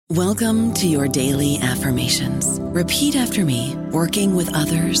Welcome to your daily affirmations. Repeat after me. Working with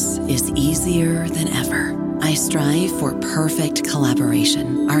others is easier than ever. I strive for perfect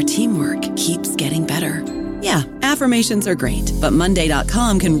collaboration. Our teamwork keeps getting better. Yeah, affirmations are great, but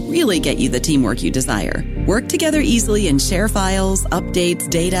Monday.com can really get you the teamwork you desire. Work together easily and share files, updates,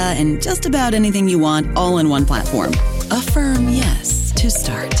 data, and just about anything you want all in one platform. Affirm yes to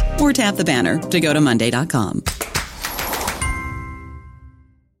start, or tap the banner to go to Monday.com.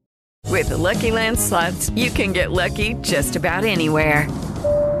 With the Lucky Land Slots, you can get lucky just about anywhere.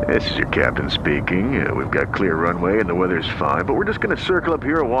 This is your captain speaking. We've got clear runway and the weather's fine, but we're just going to circle up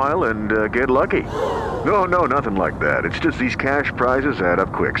here a while and get lucky. No, nothing like that. It's just these cash prizes add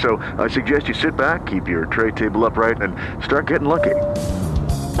up quick. So I suggest you sit back, keep your tray table upright, and start getting lucky.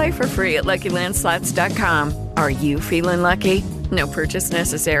 Play for free at LuckyLandSlots.com. Are you feeling lucky? No purchase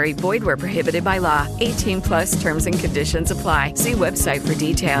necessary. Void where prohibited by law. 18+ terms and conditions apply. See website for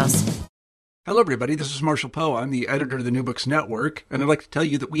details. Hello, everybody. This is Marshall Poe. I'm the editor of the New Books Network, and I'd like to tell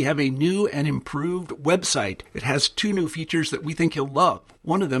you that we have a new and improved website. It has 2 new features that we think you'll love.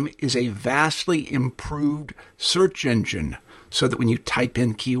 One of them is a vastly improved search engine, so that when you type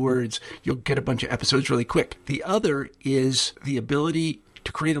in keywords, you'll get a bunch of episodes really quick. The other is the ability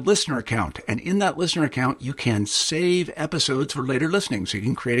to create a listener account. And in that listener account, you can save episodes for later listening. So you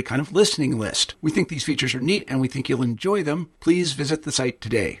can create a kind of listening list. We think these features are neat and we think you'll enjoy them. Please visit the site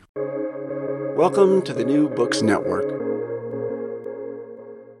today. Welcome to the New Books Network.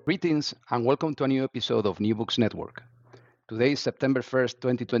 Greetings and welcome to a new episode of New Books Network. Today is September 1st,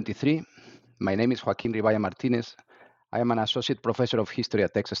 2023. My name is Joaquin Ribaya Martinez. I am an associate professor of history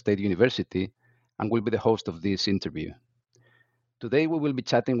at Texas State University and will be the host of this interview. Today we will be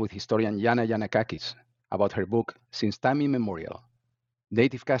chatting with historian Yanna Yannakakis about her book, Since Time Immemorial,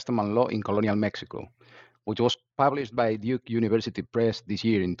 Native Custom and Law in Colonial Mexico, which was published by Duke University Press this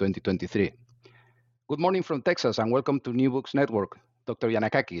year in 2023. Good morning from Texas and welcome to New Books Network, Dr.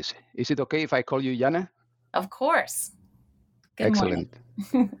 Yannakakis. Is it okay if I call you Yanna? Of course. Good Excellent.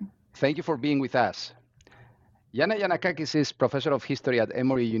 morning. Thank you for being with us. Yanna Yannakakis is professor of history at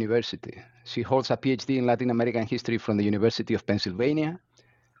Emory University. She holds a PhD in Latin American history from the University of Pennsylvania,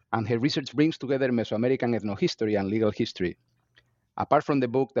 and her research brings together Mesoamerican ethnohistory and legal history. Apart from the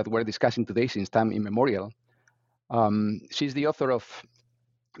book that we're discussing today, Since Time Immemorial, she's the author of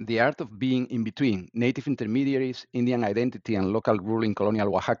The Art of Being in Between, Native Intermediaries, Indian Identity, and Local Rule in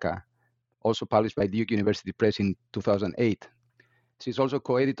Colonial Oaxaca, also published by Duke University Press in 2008. She's also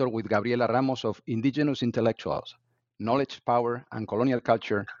co-editor with Gabriela Ramos of Indigenous Intellectuals, Knowledge, Power, and Colonial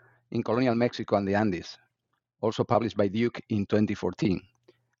Culture in Colonial Mexico and the Andes, also published by Duke in 2014.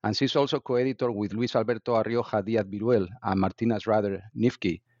 And she's also co-editor with Luis Alberto Arrioja Díaz Viruel and Martina Schrader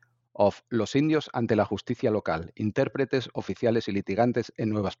Nifke of Los Indios ante la Justicia Local, Intérpretes, Oficiales y Litigantes en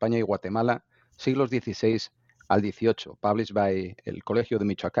Nueva España y Guatemala, siglos XVI al XVIII, published by El Colegio de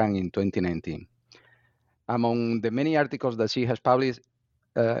Michoacán in 2019. Among the many articles that she has published,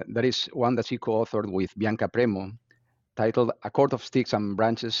 there is one that she co-authored with Bianca Premo, titled A Court of Sticks and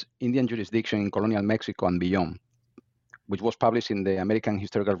Branches, Indian Jurisdiction in Colonial Mexico and Beyond, which was published in the American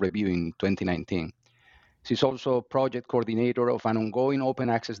Historical Review in 2019. She's also project coordinator of an ongoing open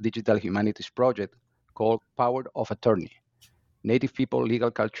access digital humanities project called Power of Attorney, Native People,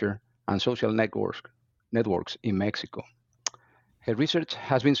 Legal Culture, and Social Networks in Mexico. Her research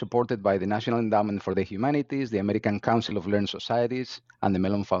has been supported by the National Endowment for the Humanities, the American Council of Learned Societies, and the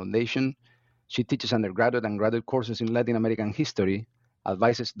Mellon Foundation. She teaches undergraduate and graduate courses in Latin American history,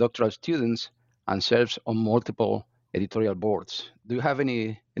 advises doctoral students, and serves on multiple editorial boards. Do you have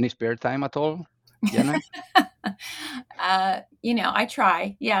any spare time at all, Yanna? I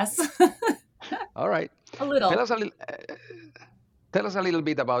try, yes. All right. A little. Tell us a little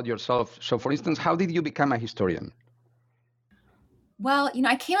bit about yourself. So, for instance, how did you become a historian? Well,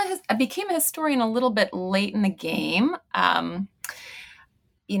 I became a historian a little bit late in the game. I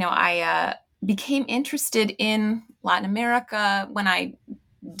became interested in Latin America when I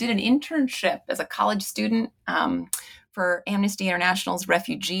did an internship as a college student for Amnesty International's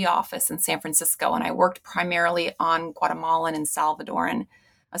refugee office in San Francisco. And I worked primarily on Guatemalan and Salvadoran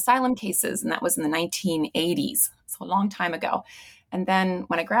asylum cases. And that was in the 1980s, so a long time ago. And then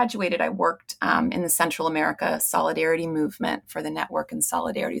when I graduated, I worked in the Central America Solidarity Movement for the Network in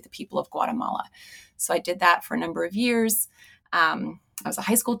Solidarity with the People of Guatemala. So I did that for a number of years. I was a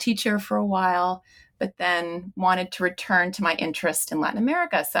high school teacher for a while, but then wanted to return to my interest in Latin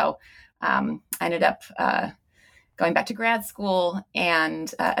America. So I ended up going back to grad school.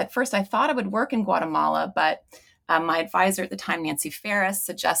 And at first I thought I would work in Guatemala, but my advisor at the time, Nancy Ferris,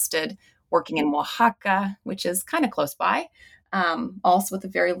 suggested working in Oaxaca, which is kind of close by. also with a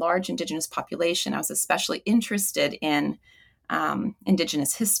very large Indigenous population. I was especially interested in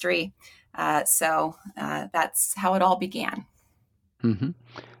Indigenous history. So that's how it all began. Mm-hmm.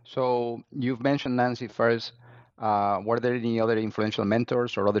 So you've mentioned Nancy first. Were there any other influential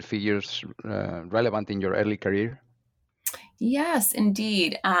mentors or other figures relevant in your early career? Yes,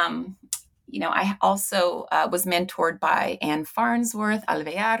 indeed. I also was mentored by Anne Farnsworth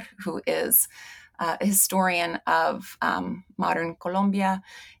Alvear, who is a historian of modern Colombia,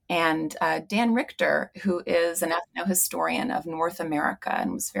 and Dan Richter, who is an ethnohistorian of North America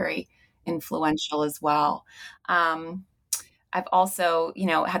and was very influential as well. I've also,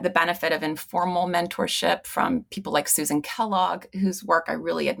 had the benefit of informal mentorship from people like Susan Kellogg, whose work I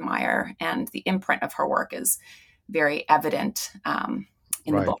really admire, and the imprint of her work is very evident in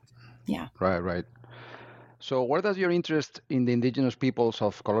the Right. book. Yeah. Right. So where does your interest in the indigenous peoples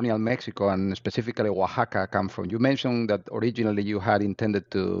of colonial Mexico and specifically Oaxaca come from? You mentioned that originally you had intended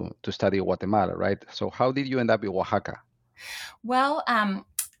to study Guatemala, right? So how did you end up in Oaxaca? Well,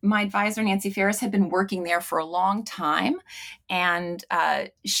 my advisor, Nancy Ferris, had been working there for a long time, and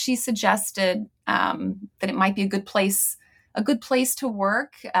she suggested that it might be a good place to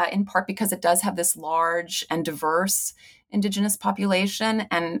work, in part because it does have this large and diverse Indigenous population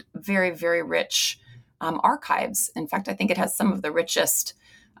and very, very rich archives. In fact, I think it has some of the richest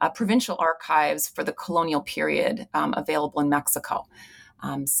provincial archives for the colonial period available in Mexico.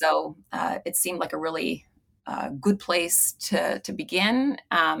 So it seemed like a really good place to begin.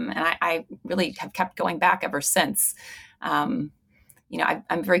 And I really have kept going back ever since. I'm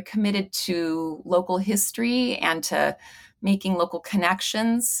very committed to local history and to making local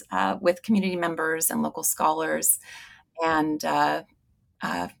connections with community members and local scholars. And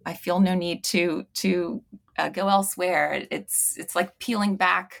I feel no need to go elsewhere. It's like peeling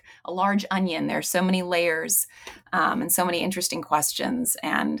back a large onion. There are so many layers and so many interesting questions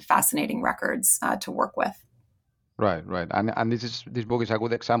and fascinating records to work with. Right. And this book is a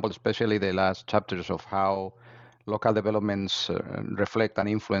good example, especially the last chapters of how local developments reflect and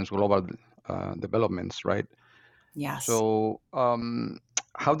influence global developments, right? Yes. So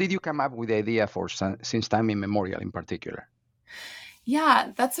how did you come up with the idea for Since Time Immemorial in particular?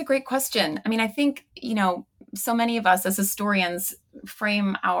 Yeah, that's a great question. I mean, I think, so many of us as historians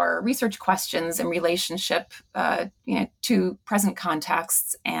frame our research questions in relationship, to present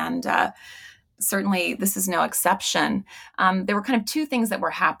contexts. And certainly this is no exception. There were kind of two things that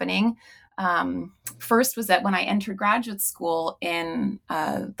were happening. First was that when I entered graduate school in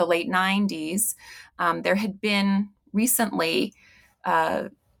the late 90s, there had been recently a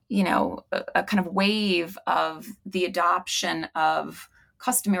kind of wave of the adoption of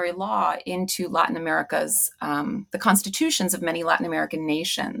customary law into Latin America's, the constitutions of many Latin American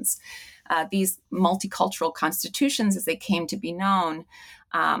nations. These multicultural constitutions, as they came to be known,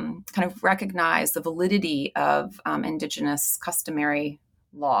 kind of recognize the validity of indigenous customary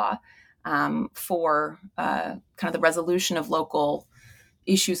law for kind of the resolution of local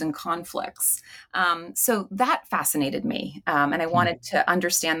issues and conflicts. So that fascinated me. And I wanted to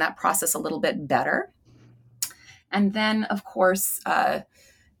understand that process a little bit better. And then, of course, I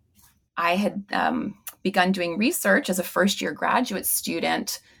had begun doing research as a first-year graduate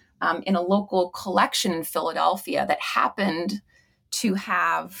student in a local collection in Philadelphia that happened to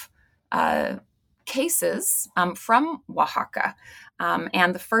have cases from Oaxaca.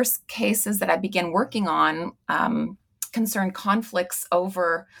 And the first cases that I began working on concerned conflicts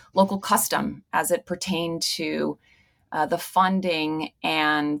over local custom as it pertained to the funding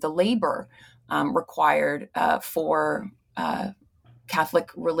and the labor required for Catholic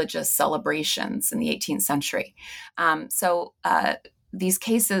religious celebrations in the 18th century. So these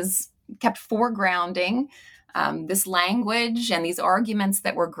cases kept foregrounding this language and these arguments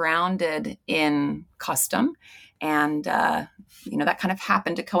that were grounded in custom. And, that kind of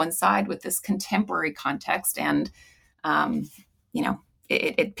happened to coincide with this contemporary context. And,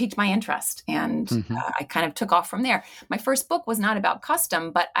 it piqued my interest, and I kind of took off from there. My first book was not about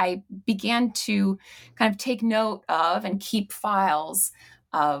custom, but I began to kind of take note of and keep files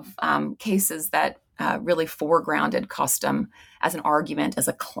of cases that really foregrounded custom as an argument,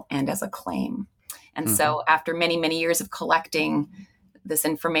 and as a claim. And so after many, many years of collecting this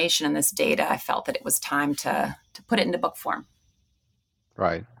information and this data, I felt that it was time to put it into book form.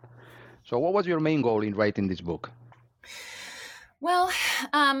 Right. So what was your main goal in writing this book? Well,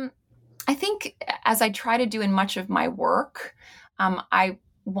 I think, as I try to do in much of my work, I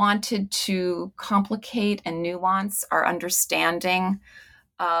wanted to complicate and nuance our understanding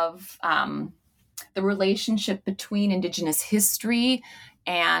of the relationship between Indigenous history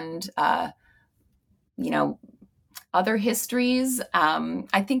and, other histories.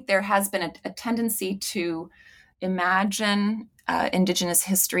 I think there has been a tendency to imagine Indigenous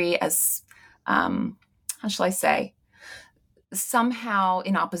history as, how shall I say, somehow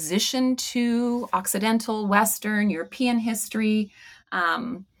in opposition to Occidental, Western, European history,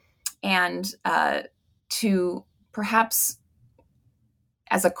 and to perhaps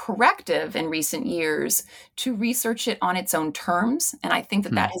as a corrective in recent years to research it on its own terms. And I think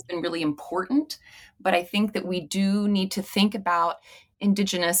that that has been really important. But I think that we do need to think about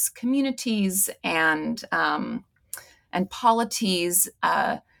Indigenous communities and polities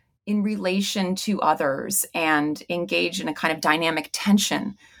in relation to others, and engage in a kind of dynamic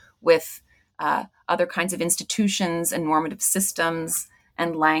tension with other kinds of institutions and normative systems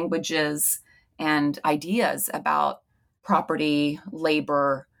and languages and ideas about property,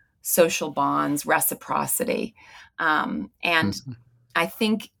 labor, social bonds, reciprocity. And I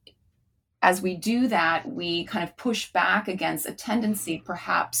think as we do that, we kind of push back against a tendency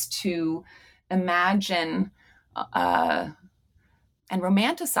perhaps to imagine and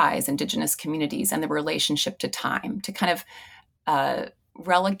romanticize Indigenous communities and the relationship to time, to kind of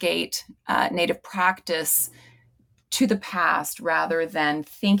relegate Native practice to the past rather than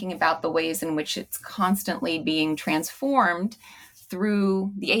thinking about the ways in which it's constantly being transformed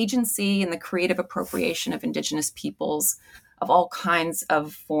through the agency and the creative appropriation of Indigenous peoples of all kinds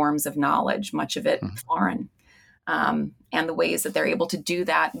of forms of knowledge, much of it foreign, and the ways that they're able to do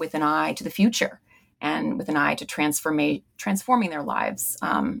that with an eye to the future and with an eye to transforming their lives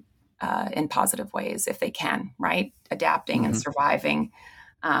in positive ways if they can, right? Adapting and surviving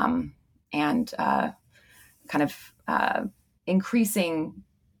and kind of increasing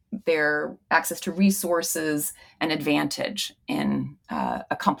their access to resources and advantage in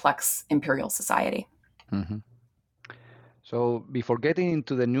a complex imperial society. So before getting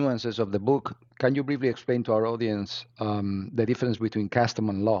into the nuances of the book, can you briefly explain to our audience the difference between custom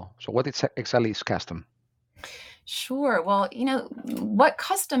and law? So what exactly is custom? Sure. Well, what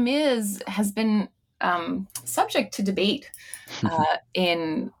custom has been subject to debate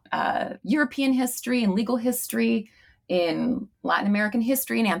in European history and legal history, in Latin American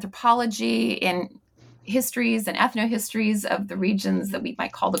history and anthropology, in histories and ethnohistories of the regions that we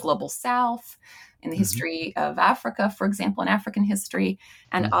might call the global South, in the history of Africa, for example, in African history,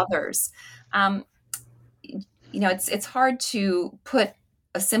 and others. It's hard to put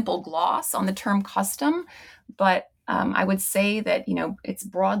a simple gloss on the term custom, but I would say that, it's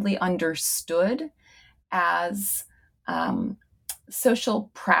broadly understood as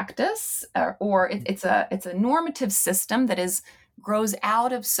social practice, or it's a normative system that grows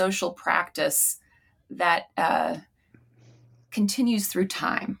out of social practice that continues through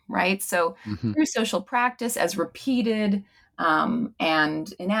time, right? So through social practice as repeated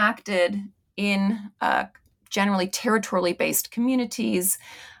and enacted in generally territorially based communities,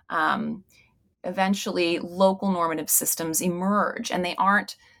 eventually local normative systems emerge, and they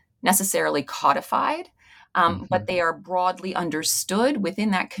aren't necessarily codified, but they are broadly understood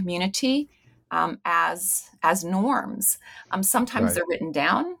within that community as norms. Sometimes they're written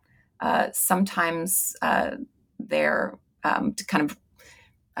down. Sometimes they're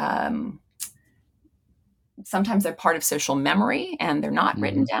sometimes they're part of social memory and they're not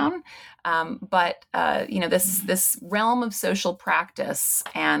written down. But this realm of social practice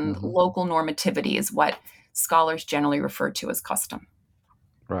and local normativity is what scholars generally refer to as custom.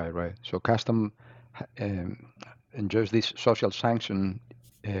 Right. So custom enjoys this social sanction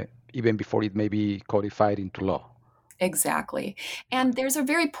even before it may be codified into law. Exactly. And there's a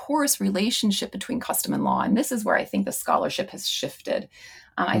very porous relationship between custom and law. And this is where I think the scholarship has shifted.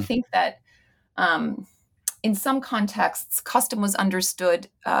 I think that in some contexts, custom was understood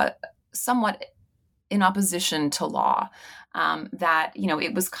somewhat in opposition to law, that,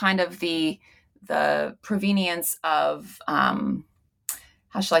 it was kind of the provenience of,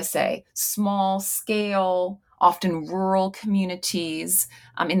 how shall I say, small scale, often rural communities,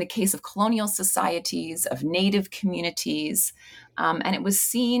 in the case of colonial societies, of native communities. And it was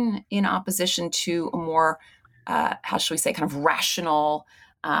seen in opposition to a more, how shall we say, kind of rational,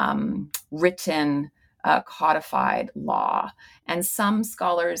 written, codified law. And some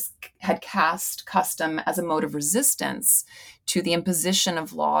scholars had cast custom as a mode of resistance to the imposition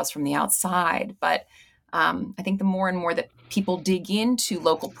of laws from the outside. But I think the more and more that people dig into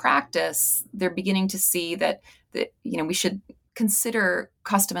local practice, they're beginning to see that we should consider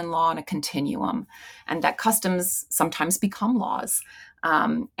custom and law in a continuum, and that customs sometimes become laws,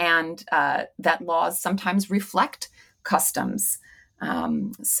 and that laws sometimes reflect customs.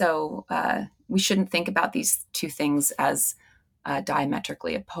 So we shouldn't think about these two things as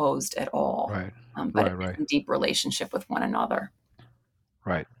diametrically opposed at all, Right. but Right. in deep relationship with one another.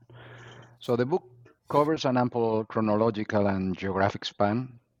 Right. So the book covers an ample chronological and geographic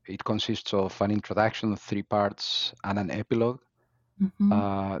span. It consists of an introduction, 3 parts, and an epilogue.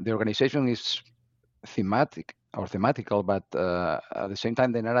 The organization is thematical, but at the same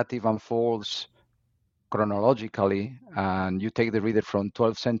time, the narrative unfolds chronologically, and you take the reader from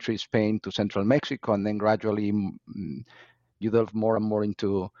 12th century Spain to central Mexico, and then gradually you delve more and more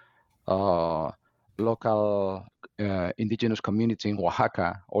into local indigenous community in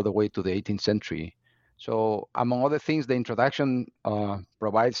Oaxaca all the way to the 18th century. So, among other things, the introduction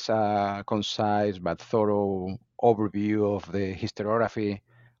provides a concise but thorough overview of the historiography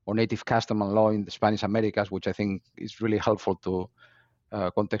or native custom and law in the Spanish Americas, which I think is really helpful to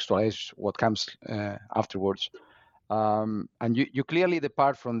contextualize what comes afterwards. And you clearly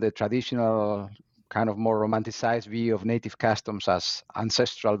depart from the traditional kind of more romanticized view of native customs as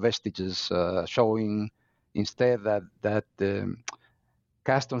ancestral vestiges, showing instead that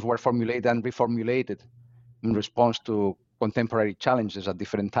customs were formulated and reformulated in response to contemporary challenges at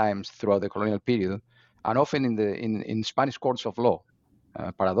different times throughout the colonial period, and often in Spanish courts of law,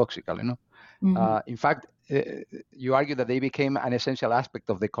 paradoxically. In fact, you argue that they became an essential aspect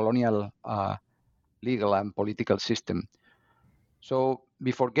of the colonial legal and political system. So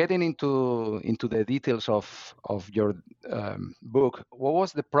before getting into the details of your book, what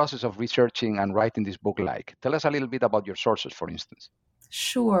was the process of researching and writing this book like? Tell us a little bit about your sources, for instance.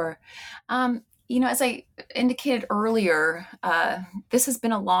 Sure. As I indicated earlier, this has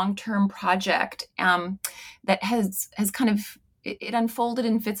been a long-term project that has kind of, it unfolded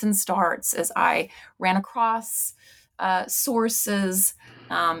in fits and starts as I ran across sources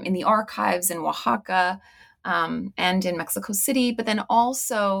in the archives in Oaxaca and in Mexico City, but then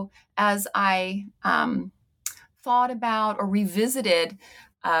also as I thought about or revisited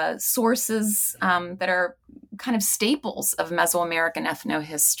sources that are kind of staples of Mesoamerican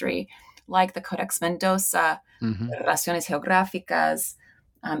ethnohistory, like the Codex Mendoza, Relaciones Geográficas,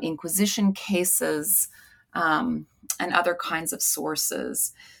 Inquisition cases, and other kinds of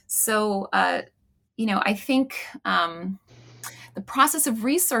sources. So, I think the process of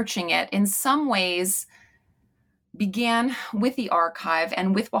researching it in some ways began with the archive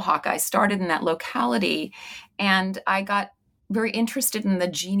and with Oaxaca. I started in that locality, and I got very interested in the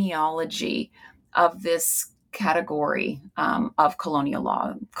genealogy of this category of colonial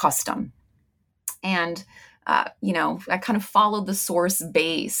law, custom. And, I kind of followed the source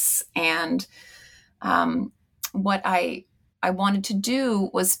base. And what I wanted to do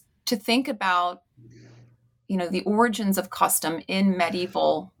was to think about, the origins of custom in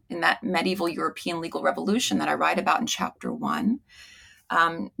that medieval European legal revolution that I write about in chapter 1,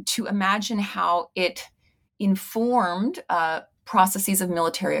 to imagine how it informed processes of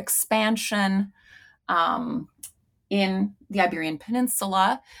military expansion in the Iberian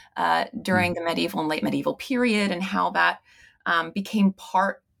Peninsula during the medieval and late medieval period, and how that became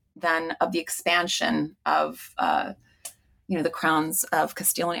part then of the expansion of the crowns of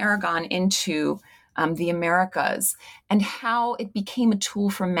Castile and Aragon into the Americas, and how it became a tool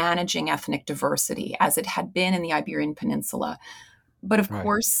for managing ethnic diversity as it had been in the Iberian Peninsula. But of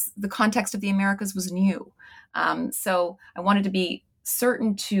course, the context of the Americas was new. So I wanted to be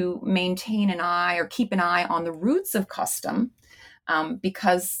certain to maintain an eye or keep an eye on the roots of custom,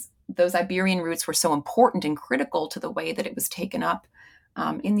 because those Iberian roots were so important and critical to the way that it was taken up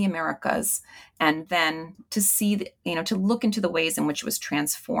in the Americas, and then to see, to look into the ways in which it was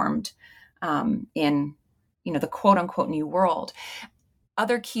transformed in, the quote unquote New World.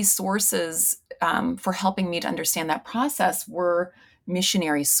 Other key sources for helping me to understand that process were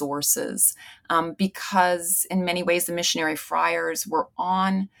missionary sources, because in many ways the missionary friars were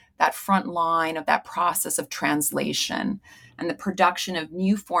on that front line of that process of translation and the production of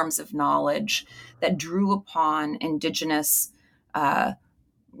new forms of knowledge that drew upon indigenous kind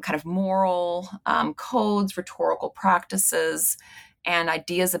of moral codes, rhetorical practices, and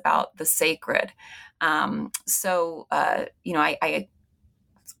ideas about the sacred. So I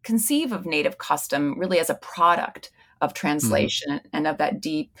conceive of native custom really as a product of translation and of that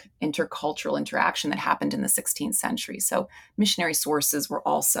deep intercultural interaction that happened in the 16th century. So missionary sources were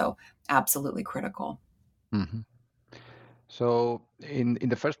also absolutely critical. So in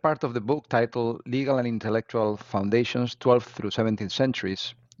the first part of the book, titled Legal and Intellectual Foundations, 12th through 17th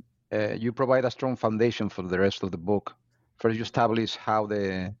centuries, you provide a strong foundation for the rest of the book. First, you establish how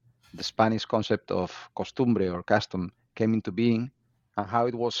the Spanish concept of costumbre or custom came into being, and how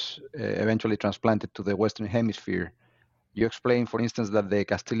it was eventually transplanted to the Western Hemisphere. You explain, for instance, that the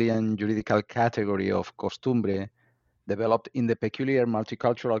Castilian juridical category of costumbre developed in the peculiar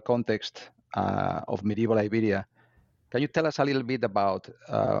multicultural context of medieval Iberia. Can you tell us a little bit about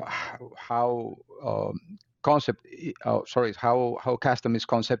how custom is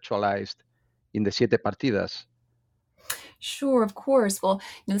conceptualized in the Siete Partidas? Sure, of course. Well,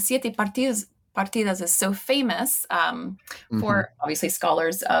 the Siete Partidas is so famous for obviously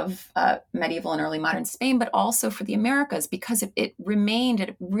scholars of medieval and early modern Spain, but also for the Americas because it remained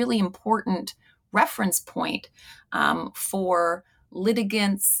a really important reference point for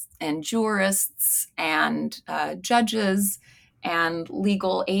litigants and jurists and judges and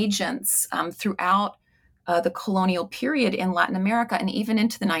legal agents throughout the colonial period in Latin America and even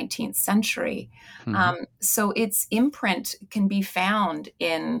into the 19th century. So its imprint can be found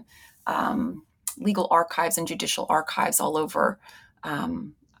in legal archives and judicial archives all over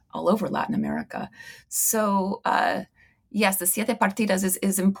Latin America. So yes, the Siete Partidas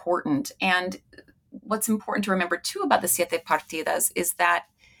is important. And what's important to remember too about the Siete Partidas is that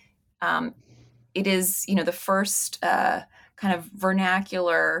it is, the first kind of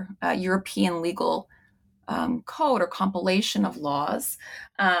vernacular European legal code or compilation of laws,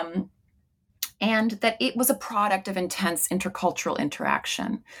 and that it was a product of intense intercultural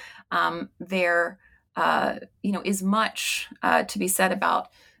interaction. There, is much to be said about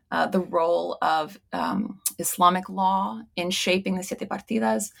the role of Islamic law in shaping the Siete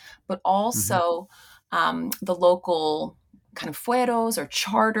Partidas, but also the local kind of fueros or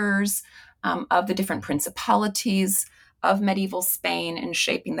charters of the different principalities of medieval Spain in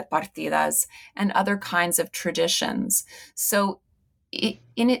shaping the partidas and other kinds of traditions. So it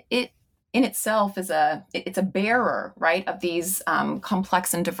in itself is it's a bearer, right, of these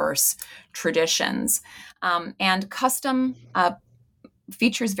complex and diverse traditions. And custom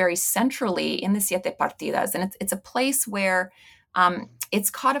features very centrally in the Siete Partidas, and it's a place where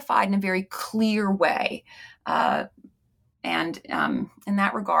it's codified in a very clear way. And in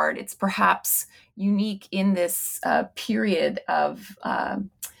that regard, it's perhaps unique in this period of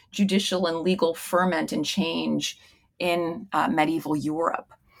judicial and legal ferment and change in medieval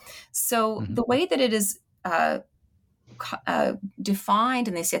Europe. So the way that it is defined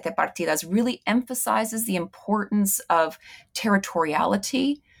in the Siete Partidas really emphasizes the importance of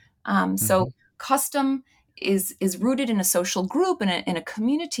territoriality. So custom is rooted in a social group and in a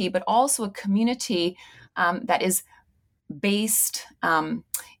community, but also a community that is based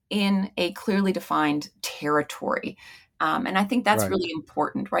in a clearly defined territory. And I think that's really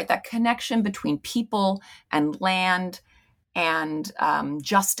important, right? That connection between people and land and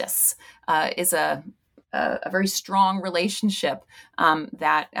justice is a very strong relationship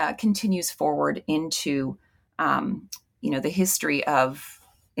that continues forward into, the history of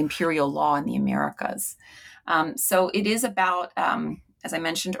imperial law in the Americas. So it is about, as I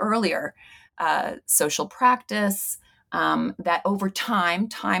mentioned earlier, social practice, that over time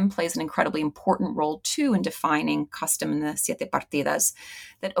plays an incredibly important role too in defining custom in the Siete Partidas,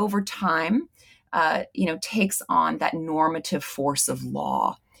 that over time, takes on that normative force of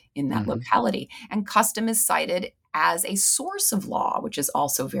law in that locality. And custom is cited as a source of law, which is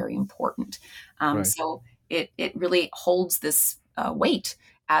also very important. So it really holds this weight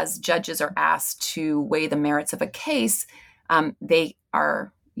as judges are asked to weigh the merits of a case. They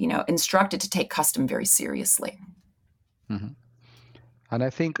are, instructed to take custom very seriously. And I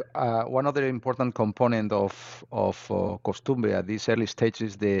think one other important component of costumbre at this early stage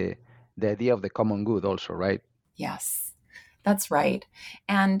is the idea of the common good also, right? Yes, that's right.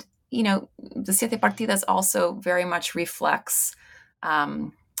 And, the Siete Partidas also very much reflects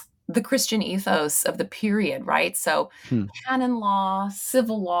the Christian ethos of the period, right? So canon law,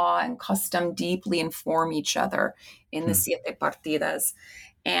 civil law, and custom deeply inform each other in the Siete Partidas.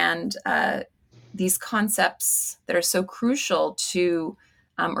 And these concepts that are so crucial to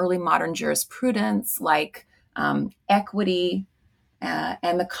early modern jurisprudence, like equity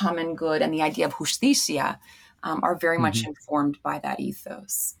and the common good and the idea of justicia, are very much informed by that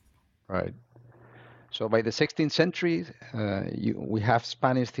ethos. Right. So by the 16th century, we have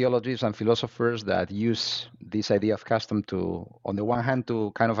Spanish theologians and philosophers that use this idea of custom to, on the one hand,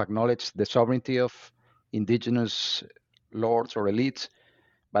 to kind of acknowledge the sovereignty of indigenous lords or elites,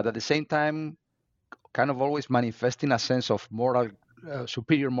 but at the same time, kind of always manifesting a sense of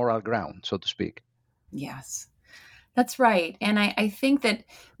superior moral ground, so to speak. Yes, that's right. And I think that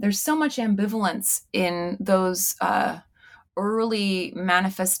there's so much ambivalence in those early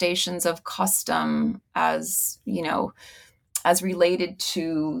manifestations of custom as related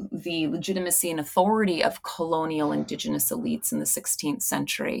to the legitimacy and authority of colonial indigenous elites in the 16th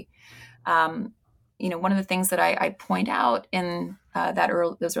century. one of the things that I point out in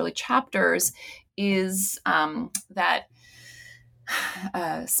those early chapters is that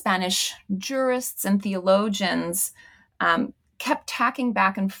Spanish jurists and theologians kept tacking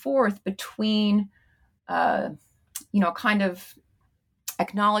back and forth between, a kind of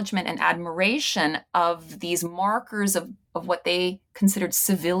acknowledgement and admiration of these markers of what they considered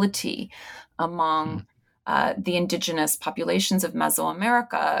civility among the indigenous populations of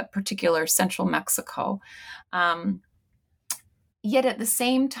Mesoamerica, particular central Mexico. Yet at the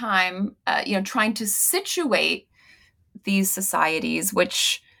same time, trying to situate these societies,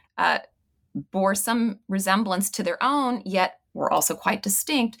 which bore some resemblance to their own, yet were also quite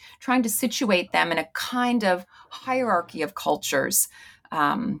distinct, trying to situate them in a kind of hierarchy of cultures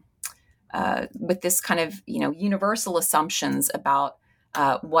with this kind of, universal assumptions about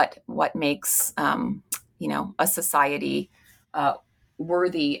what makes, a society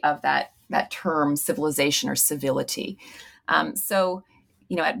worthy of that term civilization or civility. So,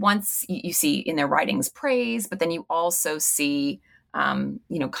 at once you see in their writings praise, but then you also see,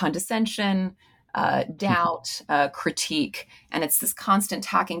 condescension, doubt, critique, and it's this constant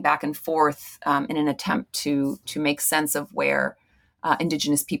tacking back and forth in an attempt to make sense of where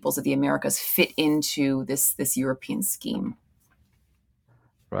indigenous peoples of the Americas fit into this European scheme.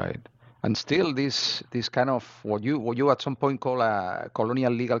 Right. And still, this kind of what you at some point call a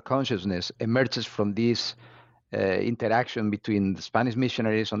colonial legal consciousness emerges from this interaction between the Spanish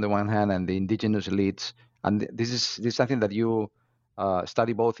missionaries on the one hand and the indigenous elites. And this is something that you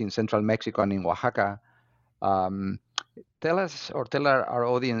study both in central Mexico and in Oaxaca. Tell us, or tell our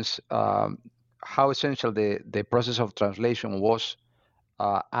audience, how essential the process of translation was,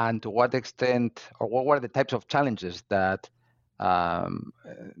 and to what extent, or what were the types of challenges that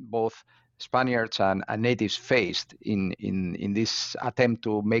both Spaniards and natives faced in this attempt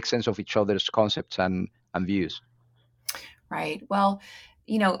to make sense of each other's concepts and views. Right. Well,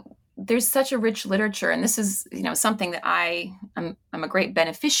 there's such a rich literature, and this is, something that I'm a great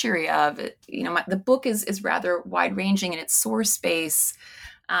beneficiary of. The book is rather wide ranging in its source space,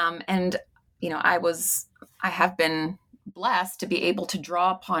 and I have been blessed to be able to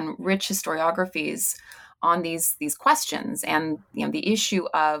draw upon rich historiographies on these questions, and the issue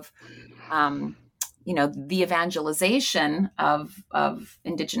of the evangelization of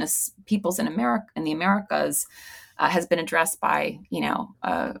indigenous peoples in the Americas has been addressed by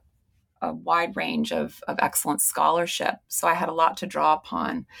a wide range of excellent scholarship. So I had a lot to draw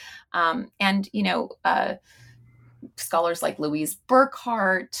upon, and scholars like Louise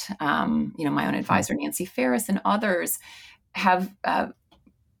Burkhart, my own advisor Nancy Ferris, and others have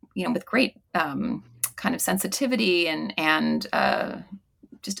with great kind of sensitivity and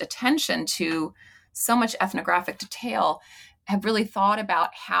just attention to so much ethnographic detail, have really thought about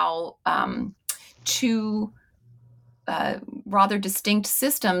how two rather distinct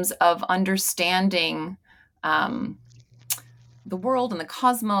systems of understanding the world and the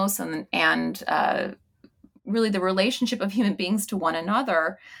cosmos and really the relationship of human beings to one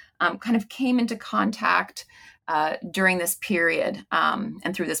another kind of came into contact during this period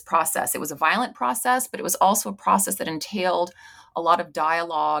and through this process. It was a violent process, but it was also a process that entailed a lot of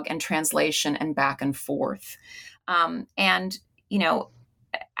dialogue and translation and back and forth.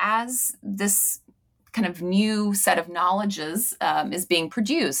 As this kind of new set of knowledges is being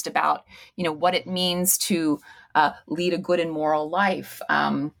produced about, what it means to lead a good and moral life,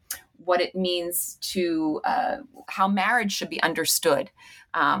 what it means to how marriage should be understood,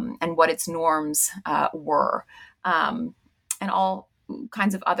 and what its norms were, and all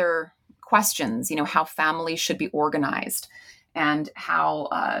kinds of other questions, how families should be organized and how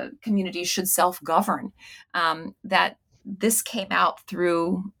communities should self-govern, that this came out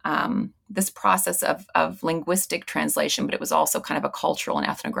through this process of linguistic translation, but it was also kind of a cultural and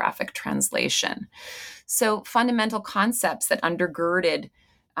ethnographic translation. So fundamental concepts that undergirded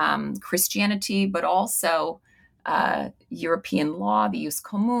Christianity, but also European law, the jus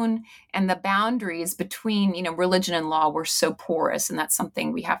commune, and the boundaries between, religion and law were so porous, and that's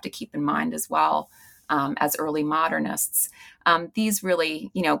something we have to keep in mind as well as early modernists. These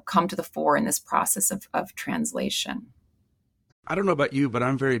really, come to the fore in this process of translation. I don't know about you, but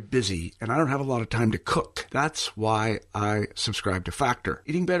I'm very busy and I don't have a lot of time to cook. That's why I subscribe to Factor.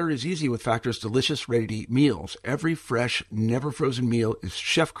 Eating better is easy with Factor's delicious, ready-to-eat meals. Every fresh, never frozen meal is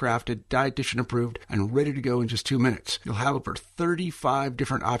chef-crafted, dietitian approved, and ready to go in just 2 minutes. You'll have over 35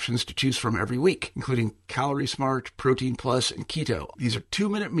 different options to choose from every week, including Calorie Smart, Protein Plus, and Keto. These are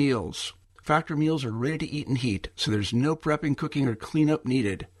 2-minute meals. Factor meals are ready to eat and heat, so there's no prepping, cooking, or cleanup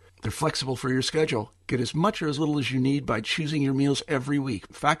needed. They're flexible for your schedule. Get as much or as little as you need by choosing your meals every week.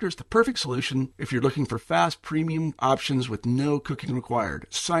 Factor is the perfect solution if you're looking for fast, premium options with no cooking required.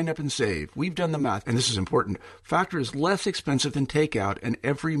 Sign up and save. We've done the math, and this is important. Factor is less expensive than takeout, and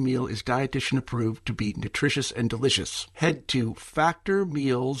every meal is dietitian approved to be nutritious and delicious. Head to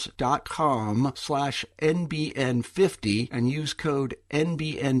factormeals.com/NBN50 and use code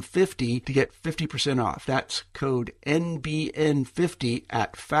NBN50 to get 50% off. That's code NBN50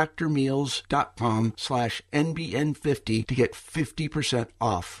 at factormeals.com/NBN50 to get 50%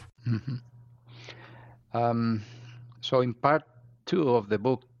 off. Mm-hmm. So in part 2 of the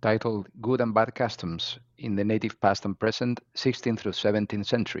book titled Good and Bad Customs in the Native Past and Present, 16th through 17th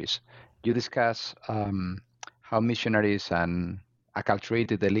centuries, you discuss how missionaries and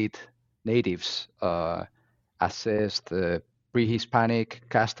acculturated elite natives assessed pre-Hispanic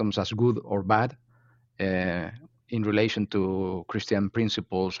customs as good or bad in relation to Christian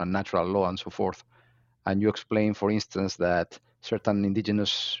principles and natural law and so forth. And you explain, for instance, that certain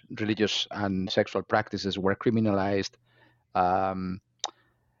indigenous religious and sexual practices were criminalized.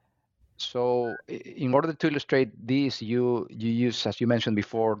 So in order to illustrate this, you use, as you mentioned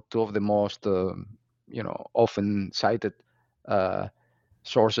before, 2 of the most often cited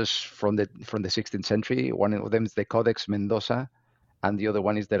sources from the 16th century. One of them is the Codex Mendoza, and the other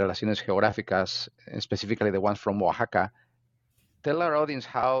one is the Relaciones Geográficas, specifically the ones from Oaxaca. Tell our audience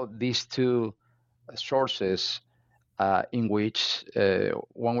how these 2 sources, in which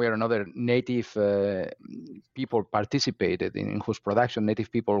one way or another native people participated, in whose production native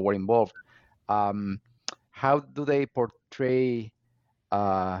people were involved, how do they portray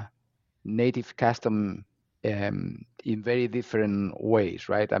native custom in very different ways,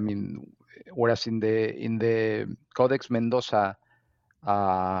 right? I mean, whereas in the Codex Mendoza,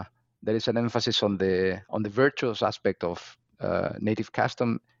 there is an emphasis on the virtuous aspect of native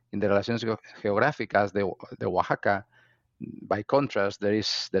custom. In the Relaciones Geográficas, the Oaxaca, by contrast, there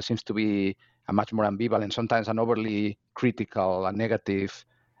seems to be a much more ambivalent, sometimes an overly critical and negative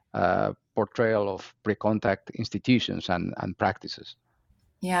portrayal of pre-contact institutions and practices.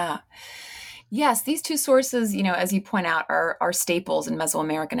 Yeah. Yes, these 2 sources, as you point out, are staples in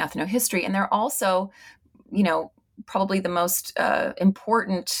Mesoamerican ethnohistory, and they're also, probably the most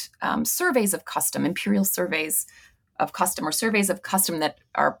important surveys of custom, imperial surveys of custom, or surveys of custom that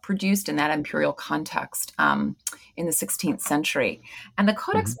are produced in that imperial context in the 16th century. And the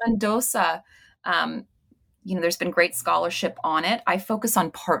Codex Mendoza, there's been great scholarship on it. I focus on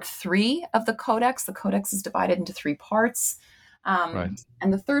part 3 of the Codex. The Codex is divided into 3 parts. And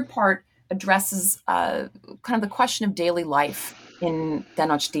the third part addresses kind of the question of daily life in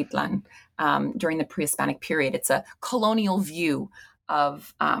Tenochtitlan during the pre-Hispanic period. It's a colonial view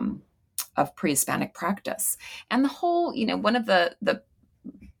of pre-Hispanic practice. And the whole, one of the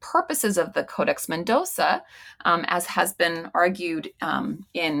purposes of the Codex Mendoza, as has been argued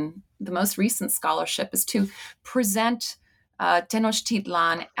in the most recent scholarship, is to present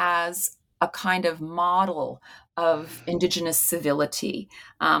Tenochtitlan as a kind of model of indigenous civility,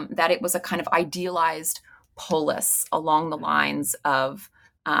 that it was a kind of idealized polis along the lines of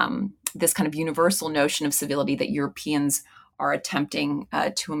this kind of universal notion of civility that Europeans are attempting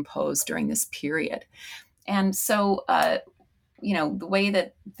to impose during this period. And so, the way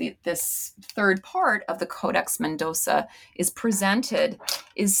that this third part of the Codex Mendoza is presented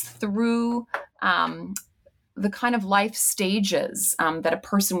is through the kind of life stages that a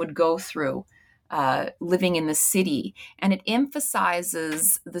person would go through living in the city. And it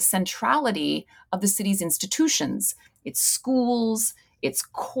emphasizes the centrality of the city's institutions, its schools, its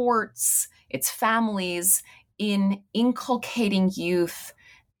courts, its families, in inculcating youth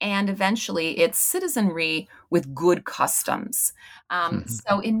and eventually its citizenry with good customs.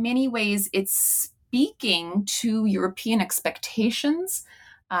 So in many ways, it's speaking to European expectations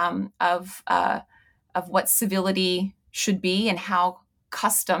of what civility should be and how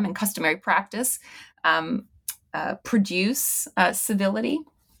custom and customary practice produce civility.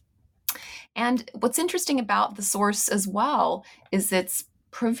 And what's interesting about the source as well is its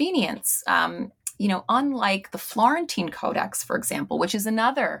provenience. Unlike the Florentine Codex, for example, which is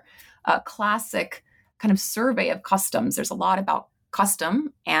another classic kind of survey of customs. There's a lot about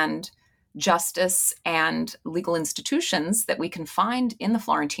custom and justice and legal institutions that we can find in the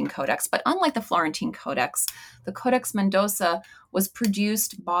Florentine Codex. But unlike the Florentine Codex, the Codex Mendoza was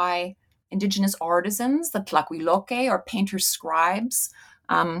produced by indigenous artisans, the tlacuiloque, or painters scribes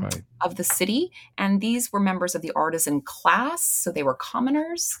of the city. And these were members of the artisan class, so they were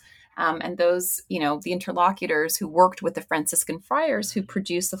commoners. And those, the interlocutors who worked with the Franciscan friars who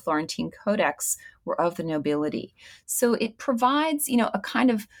produced the Florentine Codex were of the nobility. So it provides, a kind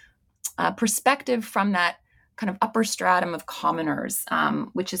of perspective from that kind of upper stratum of commoners,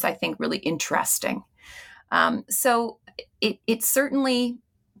 which is, I think, really interesting. So it certainly,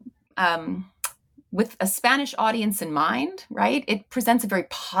 with a Spanish audience in mind, right, it presents a very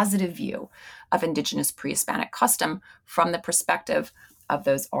positive view of indigenous pre-Hispanic custom from the perspective of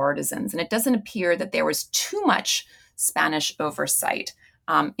those artisans. And it doesn't appear that there was too much Spanish oversight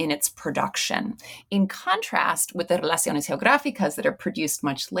in its production. In contrast with the Relaciones Geográficas that are produced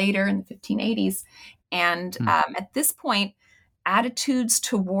much later in the 1580s. And at this point, attitudes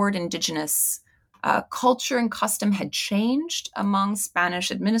toward indigenous culture and custom had changed among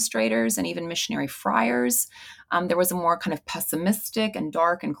Spanish administrators and even missionary friars. There was a more kind of pessimistic and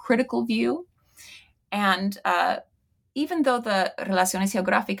dark and critical view. And even though the Relaciones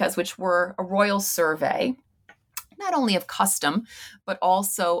Geográficas, which were a royal survey, not only of custom, but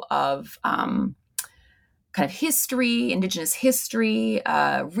also of kind of history, indigenous history,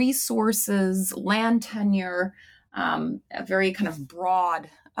 resources, land tenure, a very kind of broad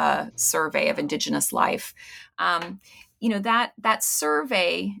survey of indigenous life. That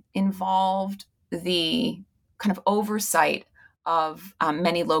survey involved the kind of oversight of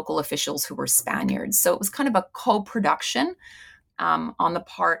many local officials who were Spaniards. So it was kind of a co-production on the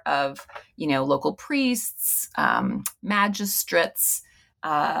part of, local priests, magistrates,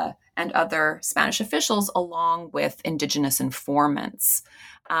 and other Spanish officials, along with indigenous informants.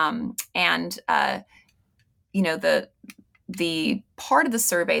 The part of the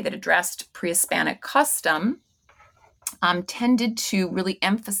survey that addressed pre-Hispanic custom tended to really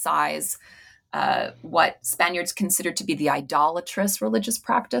emphasize what Spaniards considered to be the idolatrous religious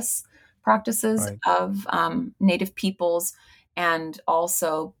practices right. of native peoples, and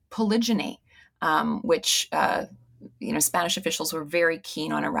also polygyny, which Spanish officials were very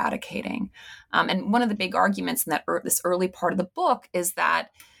keen on eradicating. And one of the big arguments in this early part of the book is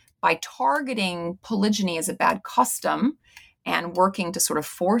that by targeting polygyny as a bad custom and working to sort of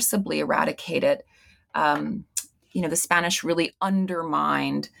forcibly eradicate it, the Spanish really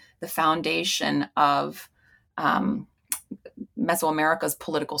undermined the foundation of Mesoamerica's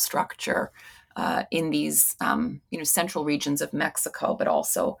political structure in these, central regions of Mexico, but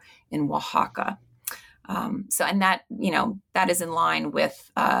also in Oaxaca. That is in line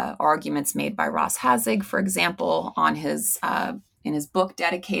with arguments made by Ross Hazig, for example, on his in his book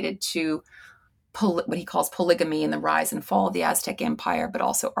dedicated to what he calls polygamy and the rise and fall of the Aztec Empire, but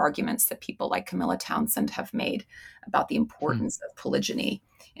also arguments that people like Camilla Townsend have made about the importance of polygyny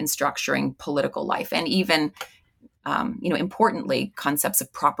in structuring political life, and even, importantly, concepts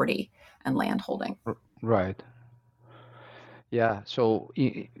of property and landholding. Right. Yeah. So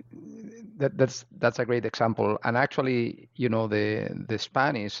that's a great example. And actually, the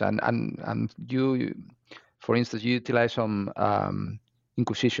Spanish and you, for instance, you utilize some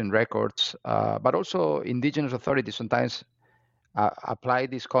Inquisition records, but also indigenous authorities sometimes apply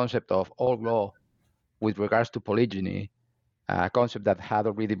this concept of old law with regards to polygyny, a concept that had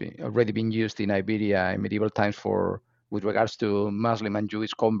already been used in Iberia in medieval times with regards to Muslim and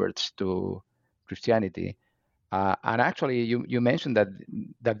Jewish converts to Christianity. And actually, you mentioned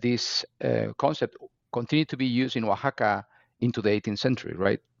that this concept continued to be used in Oaxaca into the 18th century,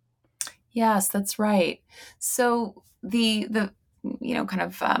 right? Yes, that's right. So the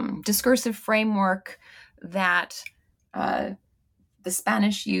discursive framework that the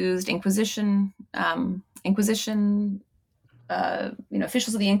Spanish used, Inquisition,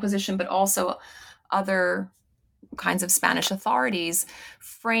 officials of the Inquisition, but also other kinds of Spanish authorities,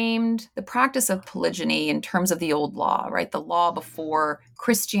 framed the practice of polygyny in terms of the old law, right? The law before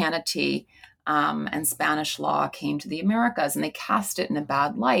Christianity and Spanish law came to the Americas, and they cast it in a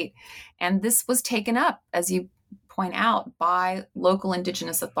bad light. And this was taken up, as you point out, by local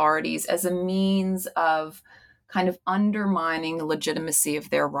indigenous authorities as a means of kind of undermining the legitimacy of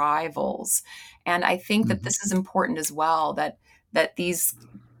their rivals. And I think that this is important as well, that these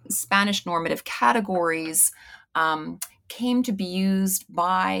Spanish normative categories came to be used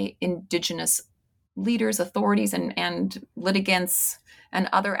by indigenous leaders, authorities, and litigants and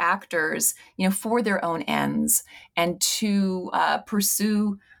other actors, for their own ends, and to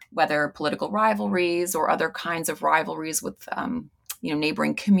pursue whether political rivalries or other kinds of rivalries with,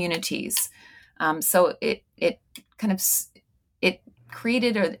 neighboring communities. So it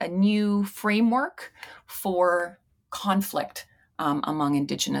created a new framework for conflict among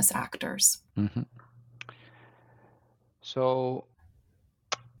indigenous actors. Mm-hmm. So,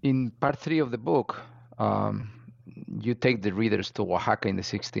 in part 3 of the book, you take the readers to Oaxaca in the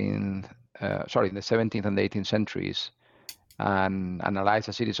 17th and the 18th centuries, and analyze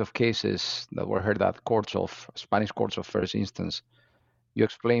a series of cases that were heard at Spanish courts of first instance, You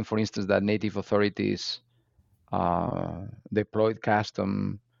explain, for instance, that native authorities deployed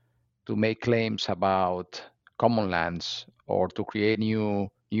custom to make claims about common lands or to create new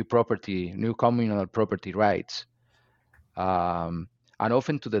communal property rights, and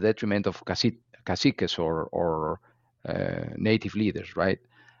often to the detriment of caciques or native leaders, right?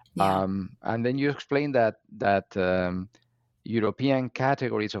 Yeah. And then you explain that European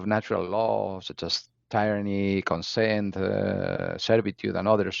categories of natural law, such as tyranny, consent, servitude, and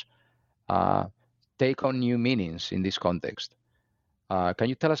others, take on new meanings in this context. Can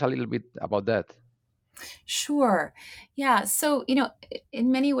you tell us a little bit about that? Sure. Yeah. So,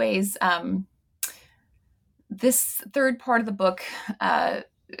 in many ways, this third part of the book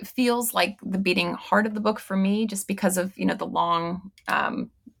feels like the beating heart of the book for me, just because of, the long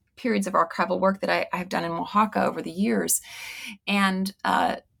periods of archival work that I've done in Oaxaca over the years. And,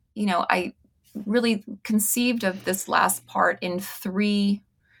 I really conceived of this last part in 3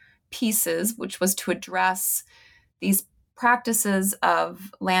 pieces, which was to address these practices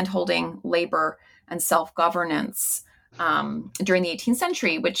of landholding, labor, and self-governance during the 18th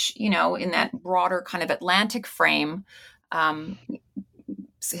century, which, in that broader kind of Atlantic frame,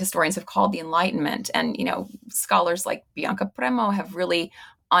 historians have called the Enlightenment. And, scholars like Bianca Premo have really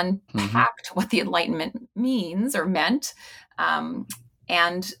unpacked what the Enlightenment means or meant,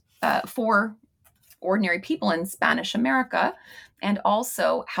 and for ordinary people in Spanish America, and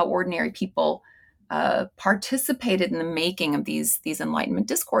also how ordinary people participated in the making of these Enlightenment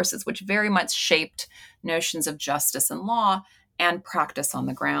discourses, which very much shaped notions of justice and law and practice on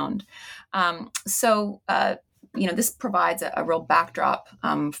the ground. So this provides a real backdrop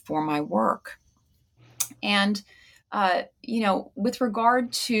for my work. And, with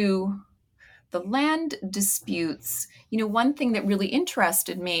regard to the land disputes, one thing that really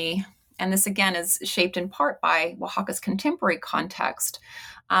interested me, and this again is shaped in part by Oaxaca's contemporary context,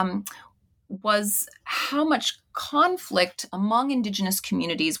 was how much conflict among indigenous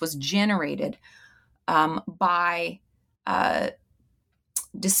communities was generated by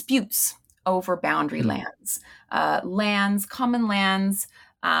disputes over boundary lands, common lands,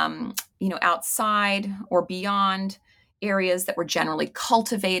 outside or beyond areas that were generally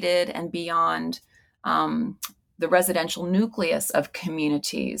cultivated and beyond the residential nucleus of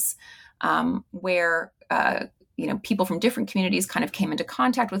communities, where people from different communities kind of came into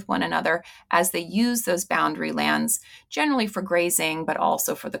contact with one another as they used those boundary lands, generally for grazing, but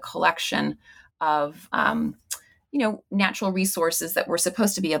also for the collection of, natural resources that were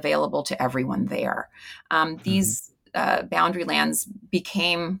supposed to be available to everyone there. These boundary lands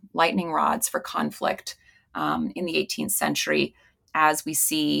became lightning rods for conflict in the 18th century, as we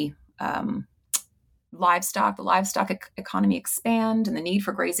see the livestock economy expand and the need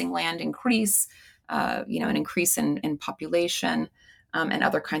for grazing land increase, an increase in population and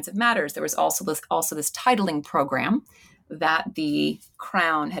other kinds of matters. There was also this titling program that the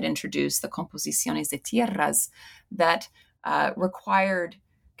Crown had introduced, the Composiciones de Tierras, that required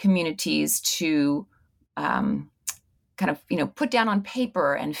communities to put down on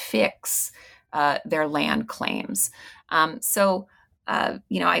paper and fix their land claims. I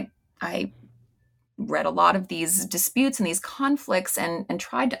read a lot of these disputes and these conflicts and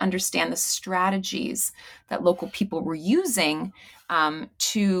tried to understand the strategies that local people were using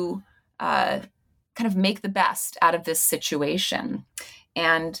to kind of make the best out of this situation.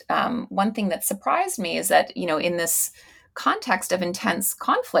 And one thing that surprised me is that, in this context of intense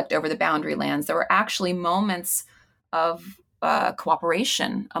conflict over the boundary lands, there were actually moments of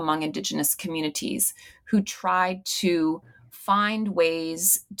cooperation among indigenous communities who tried to find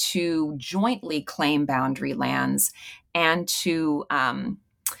ways to jointly claim boundary lands and to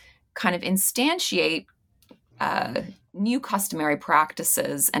kind of instantiate new customary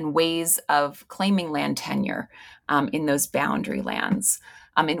practices and ways of claiming land tenure in those boundary lands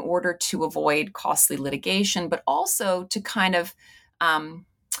in order to avoid costly litigation, but also to kind of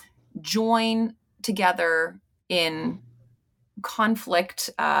join together in conflict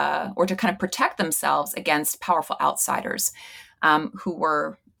or to kind of protect themselves against powerful outsiders who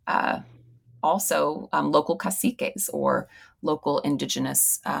were also local caciques or local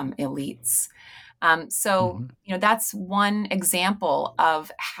indigenous elites. That's one example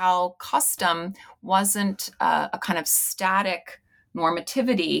of how custom wasn't a kind of static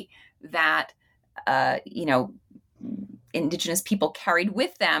normativity that, indigenous people carried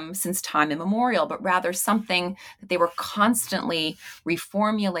with them since time immemorial, but rather something that they were constantly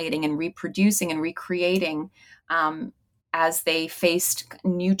reformulating and reproducing and recreating as they faced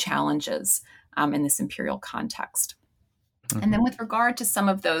new challenges in this imperial context. And then with regard to some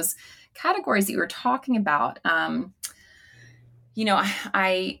of those categories that you were talking about,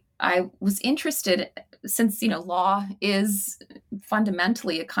 I was interested, since law is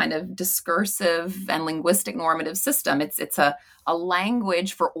fundamentally a kind of discursive and linguistic normative system. It's a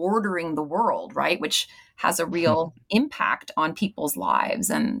language for ordering the world, right? Which has a real impact on people's lives,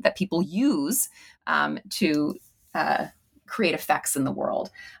 and that people use to create effects in the world.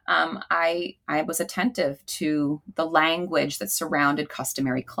 I was attentive to the language that surrounded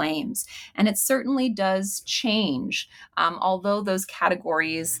customary claims, and it certainly does change. Although those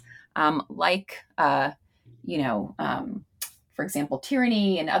categories, like for example,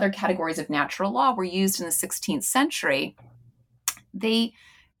 tyranny and other categories of natural law were used in the 16th century, they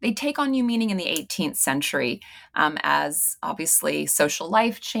take on new meaning in the 18th century, as obviously social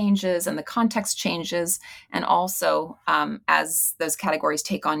life changes and the context changes, and also as those categories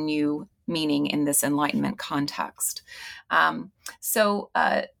take on new meaning in this Enlightenment context.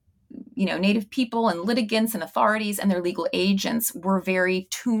 Native people and litigants and authorities and their legal agents were very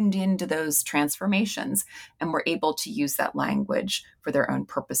tuned into those transformations and were able to use that language for their own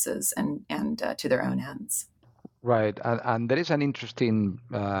purposes and to their own ends. Right. And there is an interesting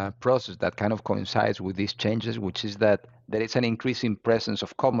process that kind of coincides with these changes, which is that there is an increasing presence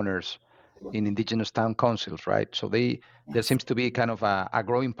of commoners in indigenous town councils, right? So there seems to be kind of a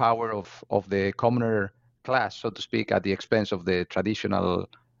growing power of the commoner class, so to speak, at the expense of the traditional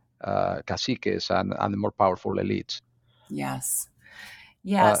caciques and the more powerful elites. Yes.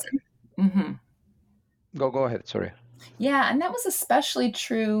 Go ahead, sorry. Yeah, and that was especially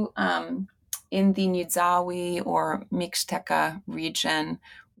true in the Nudzawi or Mixteca region,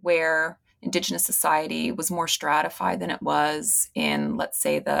 where indigenous society was more stratified than it was in, let's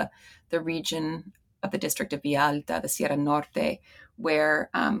say, the region of the district of Villalta, the Sierra Norte, where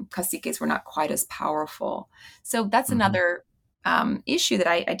caciques were not quite as powerful. So that's another issue that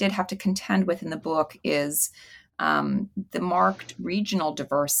I did have to contend with in the book, is the marked regional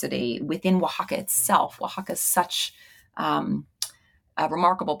diversity within Oaxaca itself. Oaxaca is such a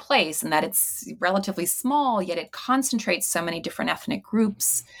remarkable place, and that it's relatively small, yet it concentrates so many different ethnic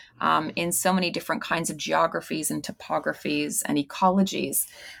groups in so many different kinds of geographies and topographies and ecologies.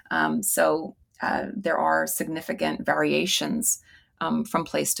 So there are significant variations from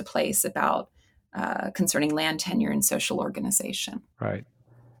place to place about concerning land tenure and social organization. Right.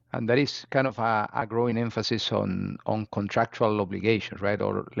 And there is kind of a growing emphasis on contractual obligations, right?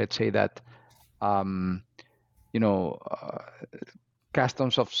 Or let's say that,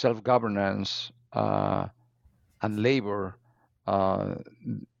 customs of self-governance and labor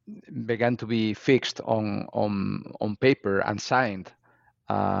began to be fixed on paper and signed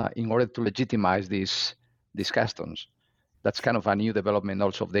in order to legitimize these customs. That's kind of a new development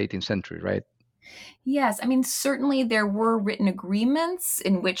also of the 18th century, right? Yes, I mean, certainly there were written agreements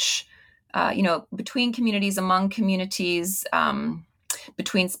in which, between communities, among communities,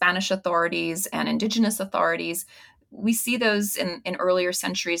 between Spanish authorities and indigenous authorities. We see those in earlier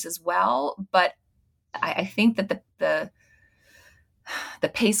centuries as well, but I think that the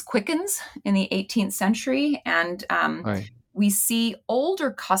pace quickens in the 18th century, and we see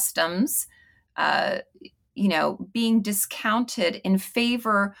older customs being discounted in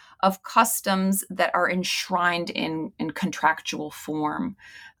favor of customs that are enshrined in contractual form,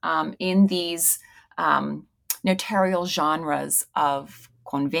 in these notarial genres of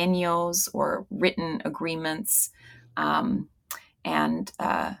convenios or written agreements, and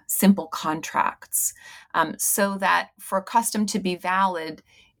simple contracts, so that for a custom to be valid,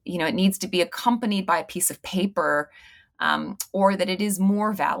 it needs to be accompanied by a piece of paper, or that it is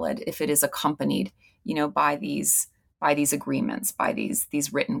more valid if it is accompanied by these agreements, by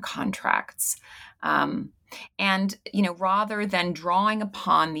these written contracts. And rather than drawing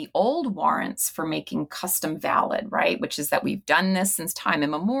upon the old warrants for making custom valid, right, which is that we've done this since time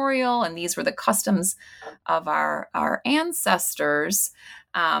immemorial, and these were the customs of our ancestors,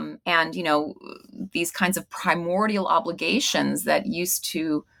 and these kinds of primordial obligations that used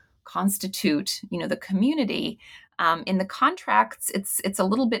to constitute the community. In the contracts, it's a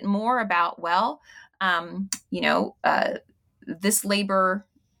little bit more about, this labor.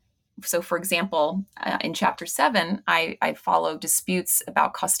 So, for example, in Chapter 7, I follow disputes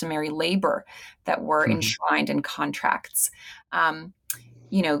about customary labor that were enshrined in contracts.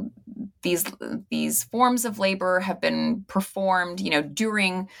 These forms of labor have been performed,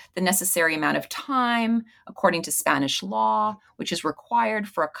 during the necessary amount of time, according to Spanish law, which is required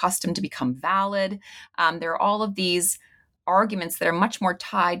for a custom to become valid. There are all of these arguments that are much more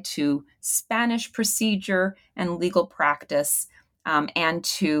tied to Spanish procedure and legal practice, and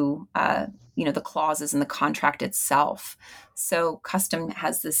to the clauses in the contract itself. So custom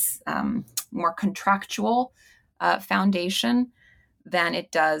has this more contractual foundation, than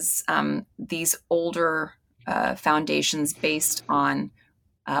it does these older foundations based on,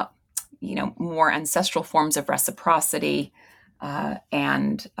 more ancestral forms of reciprocity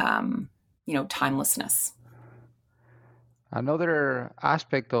and timelessness. Another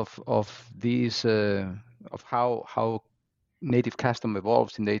aspect of these of how native custom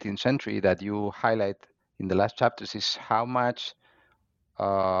evolves in the 18th century that you highlight in the last chapters is how much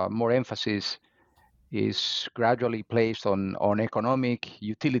more emphasis is gradually placed on economic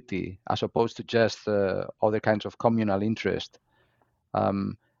utility as opposed to just other kinds of communal interest.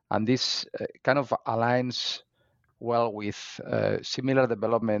 And this kind of aligns well with similar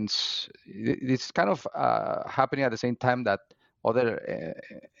developments. It's kind of happening at the same time that other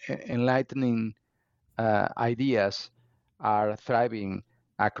enlightening ideas are thriving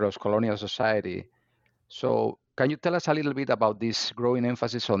across colonial society. So can you tell us a little bit about this growing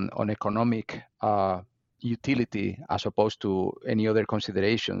emphasis on economic utility as opposed to any other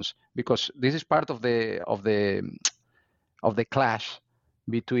considerations? Because this is part of the clash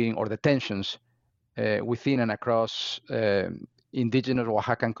between, or the tensions within and across indigenous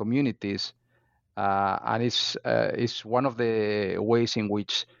Oaxacan communities, and it's one of the ways in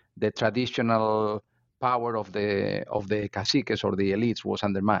which the traditional power of the caciques or the elites was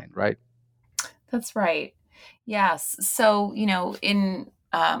undermined, right? That's right. Yes. So, in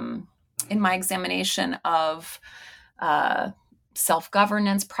my examination of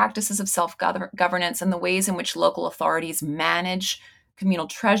self-governance, practices of self-governance, and the ways in which local authorities manage communal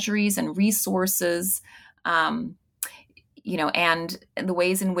treasuries and resources, and the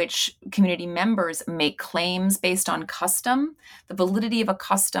ways in which community members make claims based on custom. The validity of a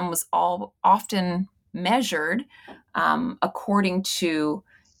custom was often measured according to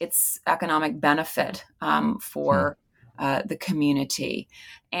its economic benefit for the community.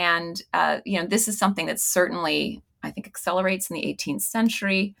 And, this is something that certainly, I think, accelerates in the 18th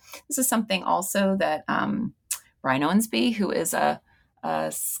century. This is something also that Brian Owensby, who is a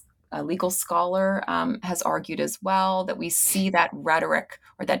legal scholar, has argued as well, that we see that rhetoric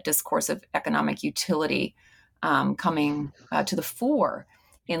or that discourse of economic utility coming to the fore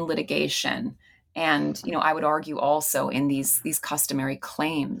in litigation. And, I would argue also in these customary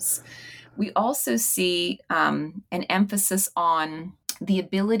claims. We also see an emphasis on the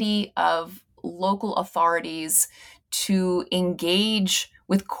ability of local authorities to engage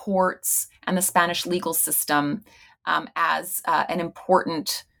with courts and the Spanish legal system as an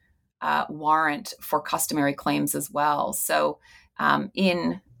important warrant for customary claims as well. So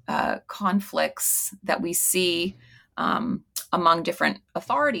in conflicts that we see among different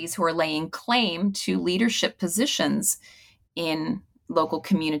authorities who are laying claim to leadership positions in local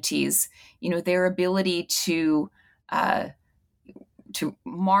communities, their ability to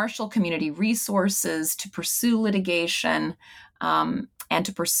marshal community resources, to pursue litigation, and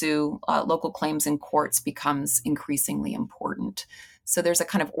to pursue local claims in courts becomes increasingly important. So there's a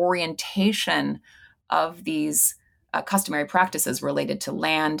kind of orientation of these customary practices related to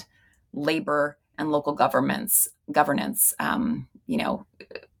land, labor, and local governance,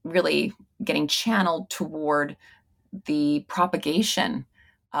 really getting channeled toward the propagation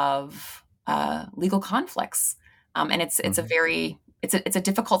of legal conflicts. And it's a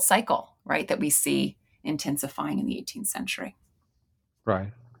difficult cycle, right, that we see intensifying in the 18th century.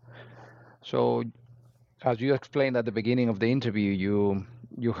 Right. So, as you explained at the beginning of the interview,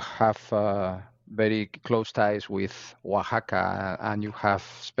 you have very close ties with Oaxaca, and you have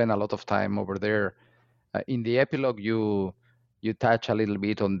spent a lot of time over there. In the epilogue, you touch a little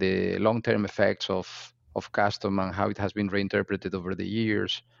bit on the long-term effects of custom and how it has been reinterpreted over the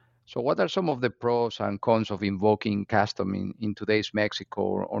years. So what are some of the pros and cons of invoking custom in today's Mexico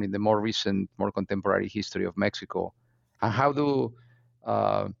or in the more recent, more contemporary history of Mexico? And how do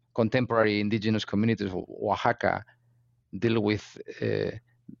contemporary indigenous communities of Oaxaca deal with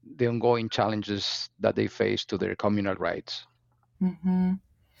the ongoing challenges that they face to their communal rights? Mm-hmm.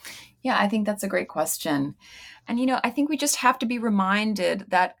 Yeah, I think that's a great question. And, I think we just have to be reminded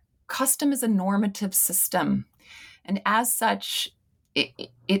that custom is a normative system. And as such,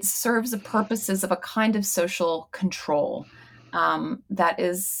 it serves the purposes of a kind of social control that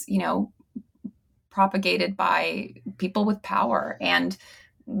is, propagated by people with power. And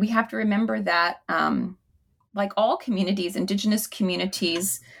we have to remember that, like all communities, indigenous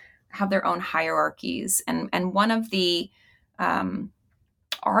communities have their own hierarchies. And one of the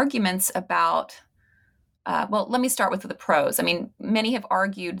arguments about, let me start with the pros. I mean, many have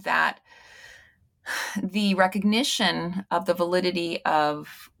argued that the recognition of the validity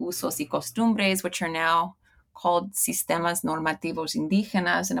of usos y costumbres, which are now called sistemas normativos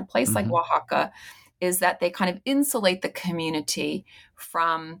indígenas in a place like Oaxaca, is that they kind of insulate the community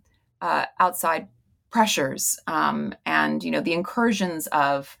from outside pressures and, the incursions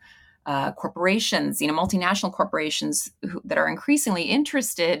of corporations, multinational corporations that are increasingly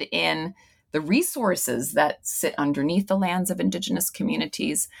interested in the resources that sit underneath the lands of indigenous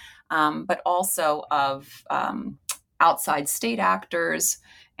communities, but also of outside state actors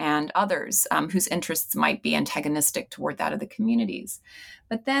and others whose interests might be antagonistic toward that of the communities.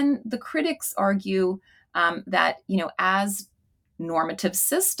 But then the critics argue that, as normative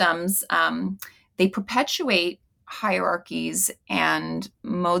systems, they perpetuate hierarchies and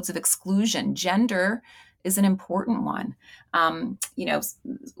modes of exclusion. Gender is an important one.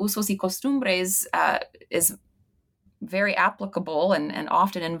 Usos y costumbres is very applicable and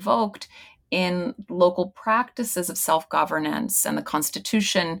often invoked in local practices of self-governance and the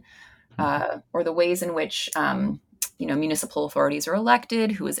Constitution, or the ways in which municipal authorities are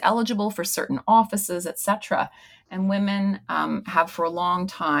elected, who is eligible for certain offices, etc. And women have for a long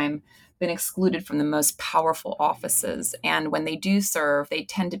time been excluded from the most powerful offices. And when they do serve, they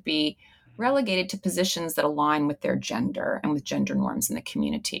tend to be relegated to positions that align with their gender and with gender norms in the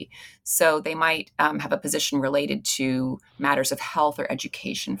community. So they might have a position related to matters of health or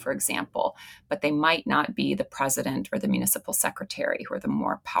education, for example, but they might not be the president or the municipal secretary, who are the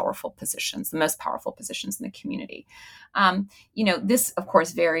more powerful positions, the most powerful positions in the community. This, of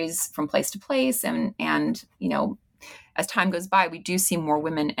course, varies from place to place, and as time goes by, we do see more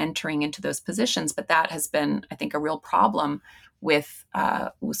women entering into those positions, but that has been, I think, a real problem with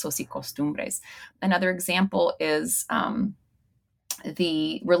usos y costumbres. Another example is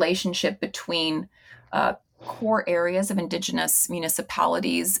the relationship between core areas of indigenous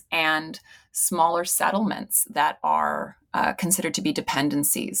municipalities and smaller settlements that are considered to be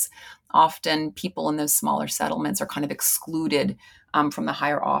dependencies. Often people in those smaller settlements are kind of excluded from the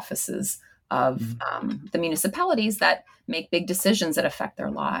higher offices of the municipalities that make big decisions that affect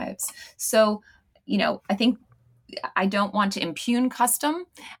their lives. So, I think I don't want to impugn custom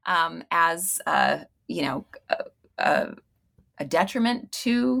as a detriment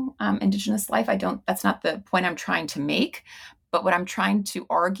to indigenous life. That's not the point I'm trying to make. But what I'm trying to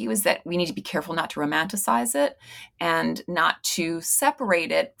argue is that we need to be careful not to romanticize it and not to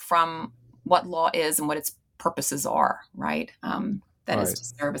separate it from what law is and what its purposes are, right? That is to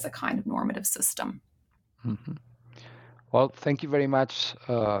serve as a kind of normative system. Mm-hmm. Well, thank you very much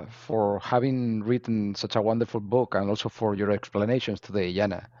for having written such a wonderful book, and also for your explanations today,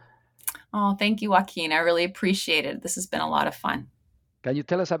 Yanna. Oh, thank you, Joaquin. I really appreciate it. This has been a lot of fun. Can you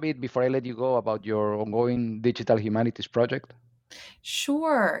tell us a bit, before I let you go, about your ongoing digital humanities project?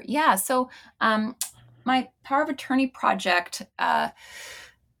 Sure. Yeah. So my Power of Attorney project kind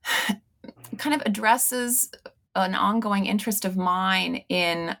of addresses an ongoing interest of mine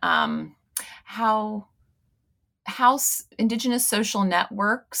in how indigenous social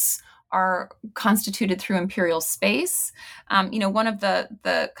networks are constituted through imperial space. One of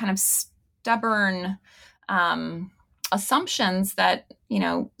the kind of stubborn assumptions that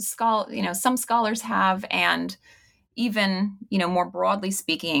some scholars have, and even more broadly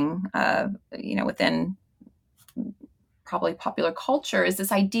speaking, within probably popular culture, is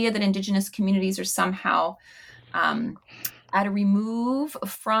this idea that indigenous communities are somehow at a remove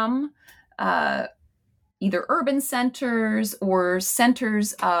from either urban centers or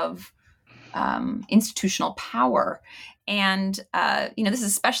centers of institutional power. And, this is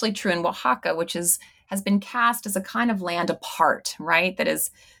especially true in Oaxaca, which has been cast as a kind of land apart, right? That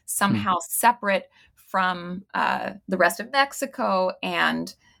is somehow separate from the rest of Mexico,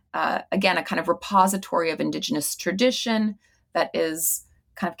 and again, a kind of repository of indigenous tradition that is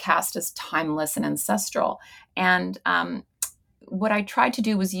kind of cast as timeless and ancestral. And what I tried to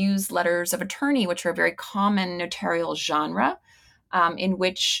do was use letters of attorney, which are a very common notarial genre, in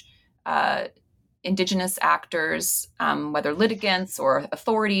which indigenous actors, whether litigants or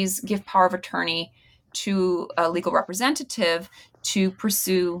authorities, give power of attorney to a legal representative to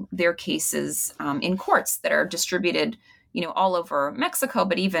pursue their cases in courts that are distributed, all over Mexico,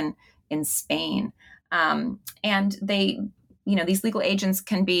 but even in Spain. And they, these legal agents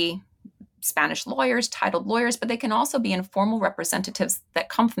can be Spanish lawyers, titled lawyers, but they can also be informal representatives that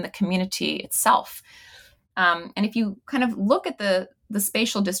come from the community itself. And if you kind of look at the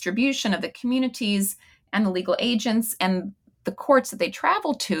spatial distribution of the communities and the legal agents and the courts that they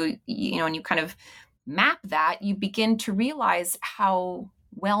travel to, and you kind of map that, you begin to realize how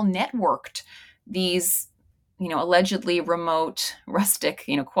well networked these, allegedly remote, rustic,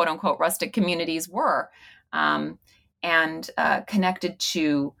 quote unquote, rustic communities were, and connected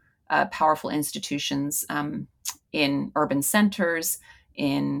to powerful institutions in urban centers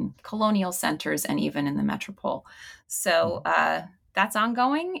in colonial centers, and even in the metropole. So that's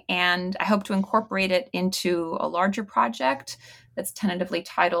ongoing, and I hope to incorporate it into a larger project that's tentatively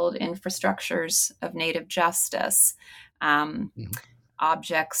titled Infrastructures of Native Justice,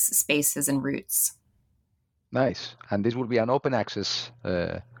 Objects, Spaces, and Roots. Nice. And this will be an open access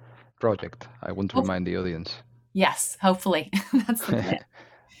project. I want to remind the audience. Yes, hopefully. That's the plan.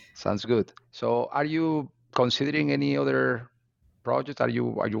 Sounds good. So are you considering any other projects? Are you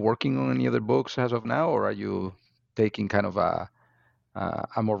working on any other books as of now, or are you taking kind of a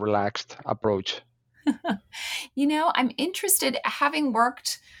more relaxed approach? I'm interested, having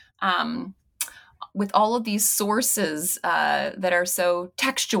worked with all of these sources that are so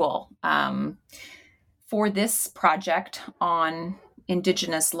textual for this project on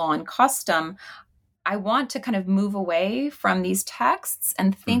Indigenous law and custom. I want to kind of move away from these texts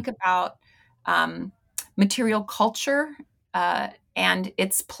and think about material culture and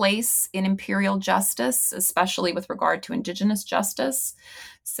its place in imperial justice, especially with regard to Indigenous justice.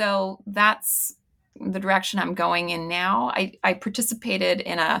 So that's the direction I'm going in now. I participated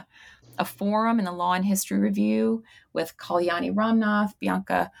in a forum in the Law and History Review with Kalyani Ramnath,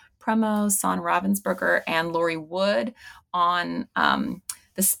 Bianca Premos, Son Ravensburger, and Lori Wood on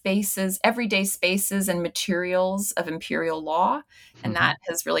the spaces, everyday spaces and materials of imperial law. And that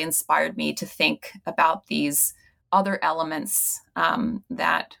has really inspired me to think about these other elements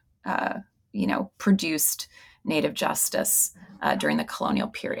that, produced Native justice during the colonial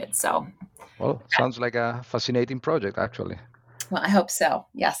period. So, well, sounds like a fascinating project, actually. Well, I hope so.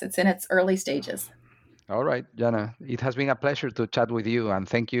 Yes, it's in its early stages. All right, Yanna, it has been a pleasure to chat with you, and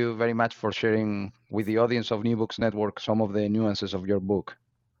thank you very much for sharing with the audience of New Books Network some of the nuances of your book.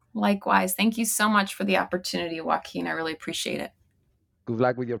 Likewise. Thank you so much for the opportunity, Joaquin. I really appreciate it. Good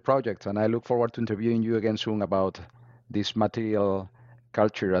luck with your project, and I look forward to interviewing you again soon about this material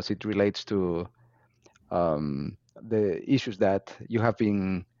culture as it relates to the issues that you have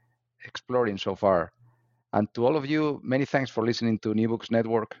been exploring so far. And to all of you, many thanks for listening to New Books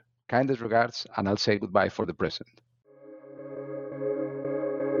Network. Kindest regards, and I'll say goodbye for the present.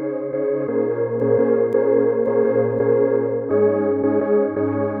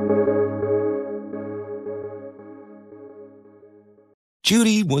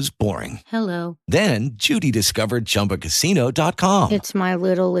 Judy was boring. Hello. Then Judy discovered ChumbaCasino.com. It's my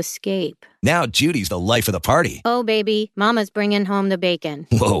little escape. Now Judy's the life of the party. Oh, baby, mama's bringing home the bacon.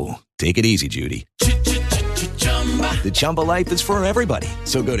 Whoa, take it easy, Judy. The Chumba life is for everybody.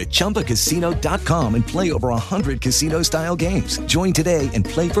 So go to ChumbaCasino.com and play over 100 casino-style games. Join today and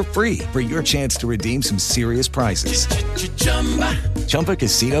play for free for your chance to redeem some serious prizes.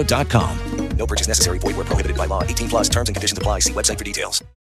 ChumbaCasino.com. No purchase necessary. Void where prohibited by law. 18+ terms and conditions apply. See website for details.